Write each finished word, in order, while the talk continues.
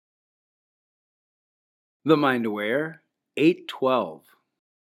The Mind Aware 812.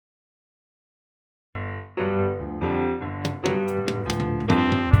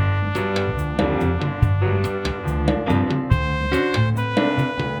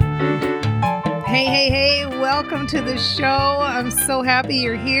 Hey, welcome to the show. I'm so happy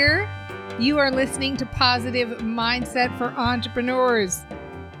you're here. You are listening to Positive Mindset for Entrepreneurs.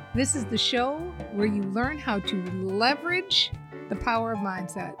 This is the show where you learn how to leverage the power of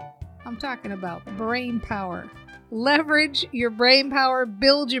mindset. I'm talking about brain power. Leverage your brain power,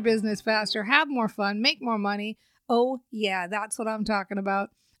 build your business faster, have more fun, make more money. Oh yeah, that's what I'm talking about.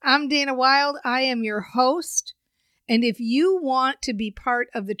 I'm Dana Wilde. I am your host. And if you want to be part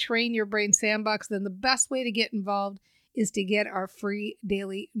of the Train Your Brain Sandbox, then the best way to get involved is to get our free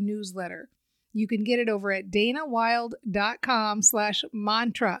daily newsletter. You can get it over at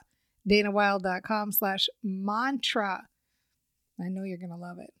danawilde.com/mantra. danawilde.com/mantra. I know you're going to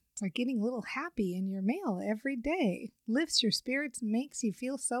love it. It's like getting a little happy in your mail every day. Lifts your spirits, makes you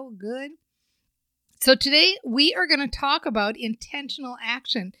feel so good. So today we are going to talk about intentional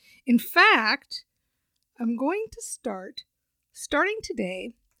action. In fact, I'm going to starting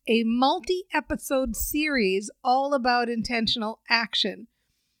today, a multi-episode series all about intentional action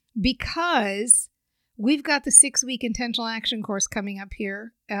because we've got the 6-week intentional action course coming up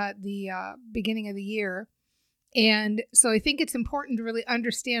here at the beginning of the year. And so I think it's important to really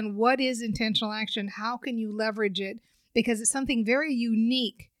understand what is intentional action, how can you leverage it, because it's something very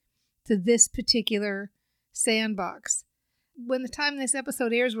unique to this particular sandbox. When the time this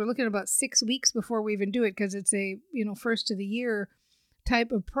episode airs, we're looking at about 6 weeks before we even do it because it's a, first of the year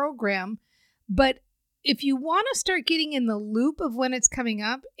type of program. But if you want to start getting in the loop of when it's coming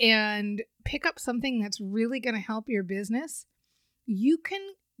up and pick up something that's really going to help your business, you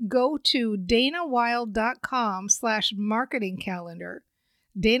can go to danawilde.com/marketing calendar,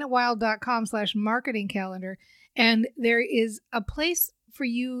 danawilde.com/marketing calendar. And there is a place for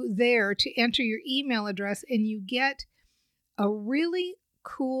you there to enter your email address and you get a really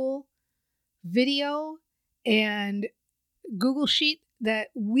cool video and Google Sheet that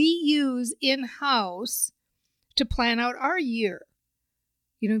we use in-house to plan out our year.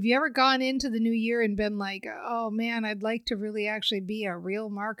 Have you ever gone into the new year and been like, oh man, I'd like to really actually be a real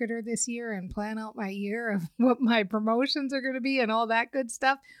marketer this year and plan out my year of what my promotions are going to be and all that good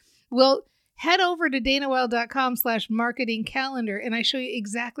stuff? Well, head over to danawilde.com/marketing calendar and I show you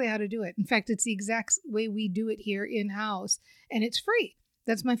exactly how to do it. In fact, it's the exact way we do it here in-house and it's free.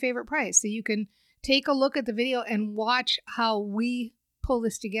 That's my favorite price. So you can take a look at the video and watch how we pull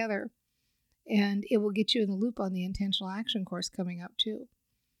this together and it will get you in the loop on the intentional action course coming up too.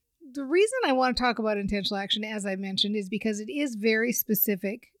 The reason I want to talk about intentional action, as I mentioned, is because it is very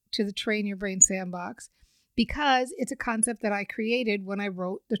specific to the Train Your Brain Sandbox, because it's a concept that I created when I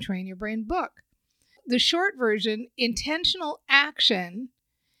wrote the Train Your Brain book. The short version, intentional action,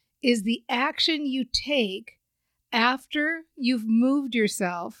 is the action you take after you've moved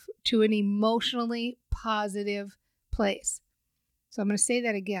yourself to an emotionally positive place. So I'm going to say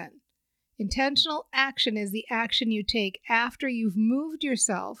that again. Intentional action is the action you take after you've moved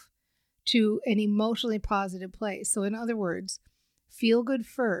yourself to an emotionally positive place. So in other words, feel good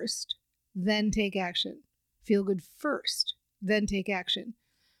first, then take action. Feel good first, then take action.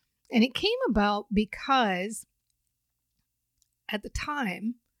 And it came about because at the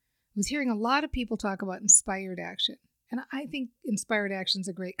time, I was hearing a lot of people talk about inspired action. And I think inspired action is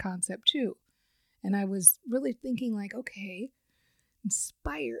a great concept too. And I was really thinking like, okay,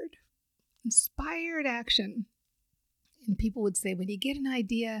 inspired action. And people would say, when you get an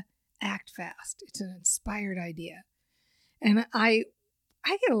idea, act fast. It's an inspired idea. And I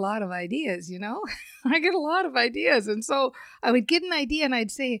get a lot of ideas, I get a lot of ideas. And so I would get an idea and I'd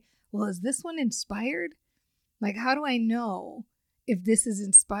say, well, is this one inspired? Like, how do I know if this is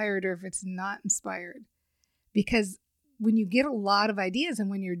inspired or if it's not inspired? Because when you get a lot of ideas and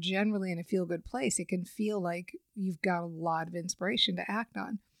when you're generally in a feel-good place, it can feel like you've got a lot of inspiration to act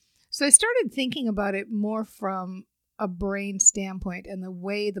on. So I started thinking about it more from a brain standpoint and the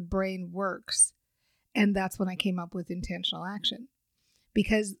way the brain works. And that's when I came up with intentional action.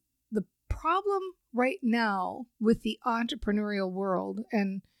 Because the problem right now with the entrepreneurial world,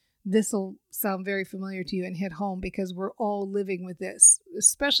 and this will sound very familiar to you and hit home because we're all living with this,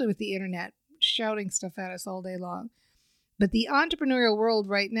 especially with the internet shouting stuff at us all day long. But the entrepreneurial world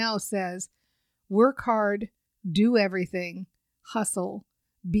right now says, work hard, do everything, hustle,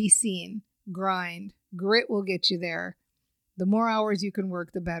 be seen, grind, grit will get you there. The more hours you can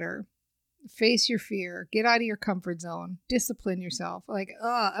work, the better. Face your fear, get out of your comfort zone, discipline yourself. Like,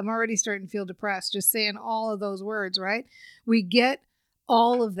 I'm already starting to feel depressed just saying all of those words, right? We get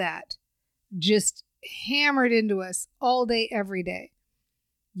all of that just hammered into us all day, every day.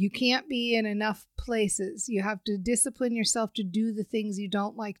 You can't be in enough places. You have to discipline yourself to do the things you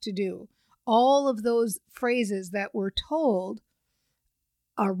don't like to do. All of those phrases that we're told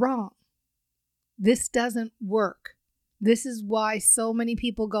are wrong. This doesn't work. This is why so many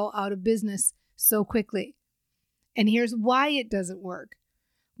people go out of business so quickly. And here's why it doesn't work.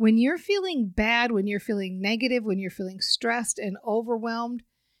 When you're feeling bad, when you're feeling negative, when you're feeling stressed and overwhelmed,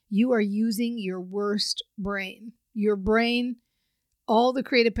 you are using your worst brain. Your brain, all the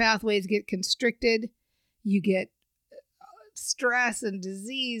creative pathways get constricted. You get stress and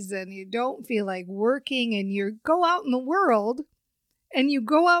disease, and you don't feel like working, and you go out in the world,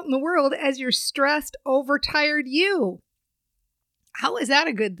 as your stressed, overtired you. How is that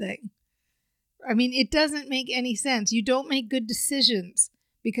a good thing? I mean, it doesn't make any sense. You don't make good decisions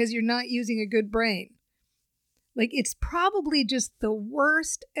because you're not using a good brain. Like, it's probably just the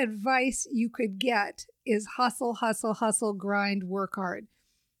worst advice you could get is hustle, hustle, hustle, grind, work hard.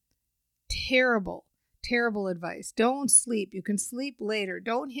 Terrible, terrible advice. Don't sleep. You can sleep later.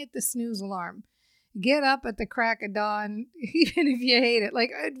 Don't hit the snooze alarm. Get up at the crack of dawn, even if you hate it.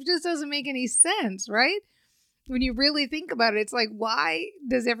 Like, it just doesn't make any sense, right? When you really think about it, it's like, why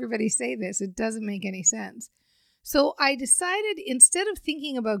does everybody say this? It doesn't make any sense. So I decided, instead of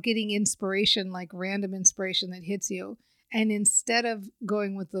thinking about getting inspiration, like random inspiration that hits you, and instead of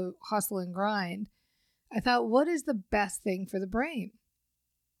going with the hustle and grind, I thought, what is the best thing for the brain?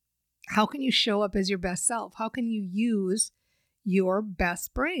 How can you show up as your best self? How can you use your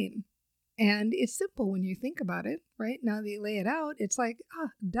best brain? And it's simple when you think about it, right? Now that you lay it out, it's like,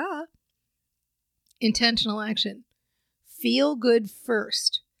 duh. Intentional action. Feel good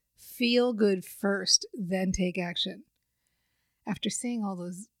first. Feel good first, then take action. After saying all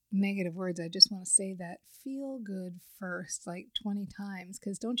those negative words, I just want to say that feel good first, like 20 times,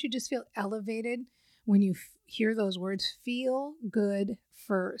 because don't you just feel elevated when you hear those words? Feel good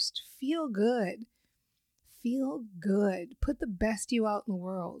first. Feel good. Feel good. Put the best you out in the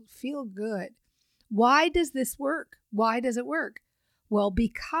world. Feel good. Why does this work? Why does it work? Well,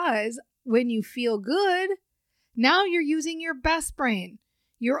 because when you feel good, now you're using your best brain.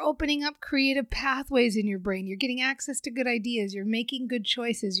 You're opening up creative pathways in your brain. You're getting access to good ideas. You're making good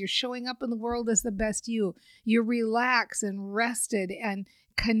choices. You're showing up in the world as the best you. You're relaxed and rested and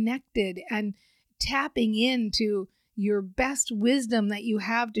connected and tapping into your best wisdom that you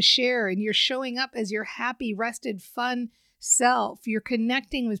have to share. And you're showing up as your happy, rested, fun self. You're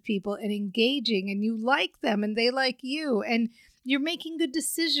connecting with people and engaging, and you like them and they like you. And you're making good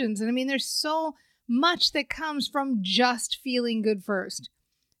decisions. And I mean, there's so much that comes from just feeling good first.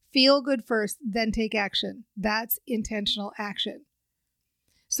 Feel good first, then take action. That's intentional action.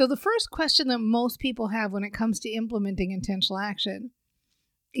 So the first question that most people have when it comes to implementing intentional action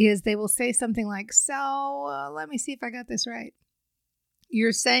is they will say something like, let me see if I got this right.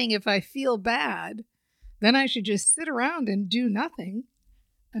 You're saying if I feel bad, then I should just sit around and do nothing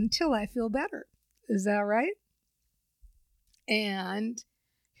until I feel better. Is that right? And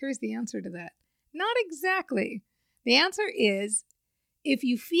here's the answer to that. Not exactly. The answer is, if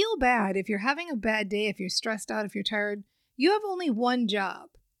you feel bad, if you're having a bad day, if you're stressed out, if you're tired, you have only one job.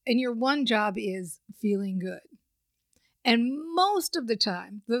 And your one job is feeling good. And most of the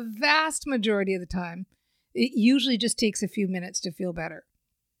time, the vast majority of the time, it usually just takes a few minutes to feel better.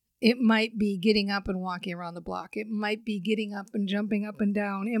 It might be getting up and walking around the block. It might be getting up and jumping up and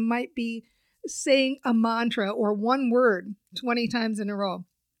down. It might be saying a mantra or one word 20 times in a row.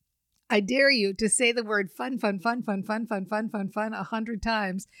 I dare you to say the word fun 100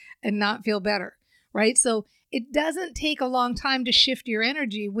 times and not feel better, right? So it doesn't take a long time to shift your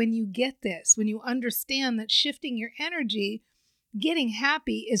energy when you get this, when you understand that shifting your energy, getting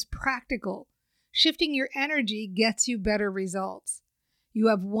happy is practical. Shifting your energy gets you better results. You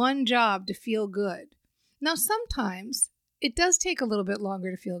have one job to feel good. Now, sometimes it does take a little bit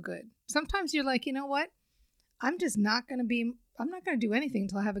longer to feel good. Sometimes you're like, you know what? I'm not going to do anything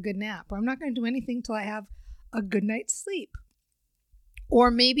until I have a good nap, or I'm not going to do anything until I have a good night's sleep. Or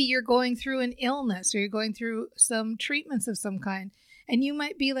maybe you're going through an illness, or you're going through some treatments of some kind, and you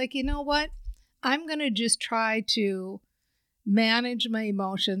might be like, you know what? I'm going to just try to manage my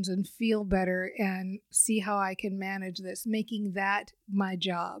emotions and feel better and see how I can manage this, making that my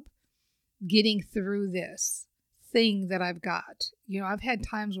job, getting through this thing that I've got. You know, I've had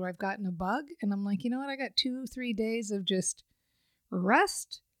times where I've gotten a bug and I'm like, you know what? I got 2-3 days of just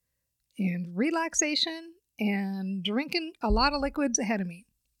rest and relaxation and drinking a lot of liquids ahead of me.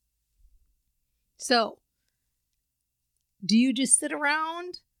 So, do you just sit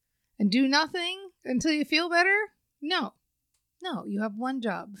around and do nothing until you feel better? No, you have one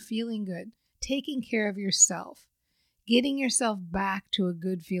job, feeling good. taking care of yourself, getting yourself back to a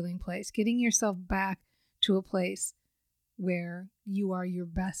good feeling place, getting yourself back to a place where you are your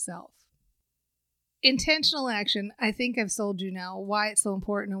best self. Intentional action, I think I've sold you now why it's so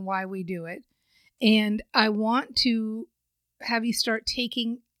important and why we do it. And I want to have you start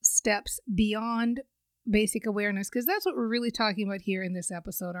taking steps beyond basic awareness, because that's what we're really talking about here in this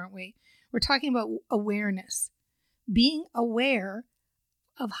episode, aren't we? We're talking about awareness, being aware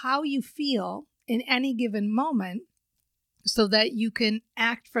of how you feel in any given moment so that you can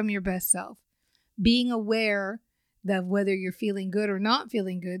act from your best self, being aware of whether you're feeling good or not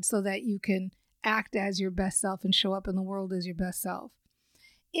feeling good so that you can act as your best self and show up in the world as your best self.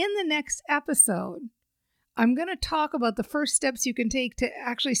 In the next episode, I'm going to talk about the first steps you can take to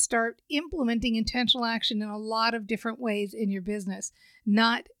actually start implementing intentional action in a lot of different ways in your business,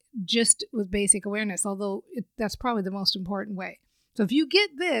 not just with basic awareness, although that's probably the most important way. So if you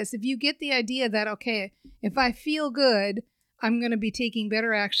get this, if you get the idea that, okay, if I feel good, I'm going to be taking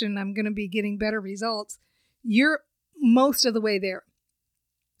better action, I'm going to be getting better results, you're most of the way there.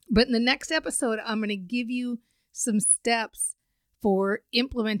 But in the next episode, I'm going to give you some steps for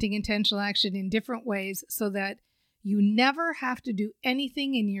implementing intentional action in different ways so that you never have to do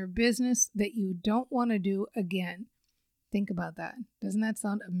anything in your business that you don't want to do again. Think about that. Doesn't that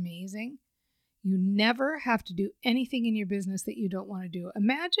sound amazing? You never have to do anything in your business that you don't want to do.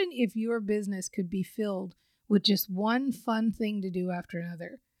 Imagine if your business could be filled with just one fun thing to do after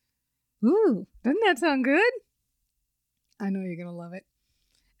another. Ooh, doesn't that sound good? I know you're going to love it.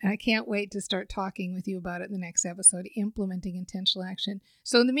 And I can't wait to start talking with you about it in the next episode, implementing intentional action.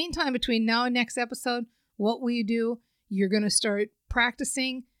 So in the meantime, between now and next episode, what will you do? You're going to start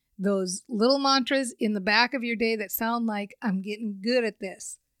practicing those little mantras in the back of your day that sound like, I'm getting good at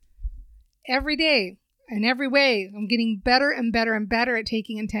this. Every day, in every way, I'm getting better and better and better at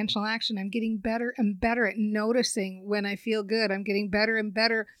taking intentional action. I'm getting better and better at noticing when I feel good. I'm getting better and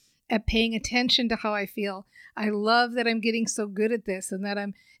better at paying attention to how I feel. I love that I'm getting so good at this and that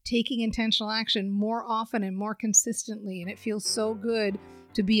I'm taking intentional action more often and more consistently. And it feels so good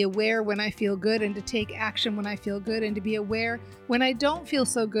to be aware when I feel good and to take action when I feel good and to be aware when I don't feel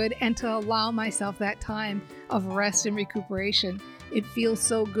so good and to allow myself that time of rest and recuperation. It feels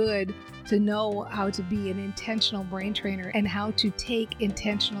so good to know how to be an intentional brain trainer and how to take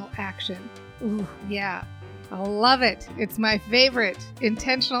intentional action. Ooh, yeah. I love it. It's my favorite.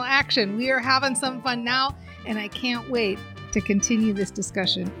 Intentional action. We are having some fun now, and I can't wait to continue this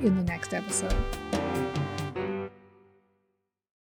discussion in the next episode.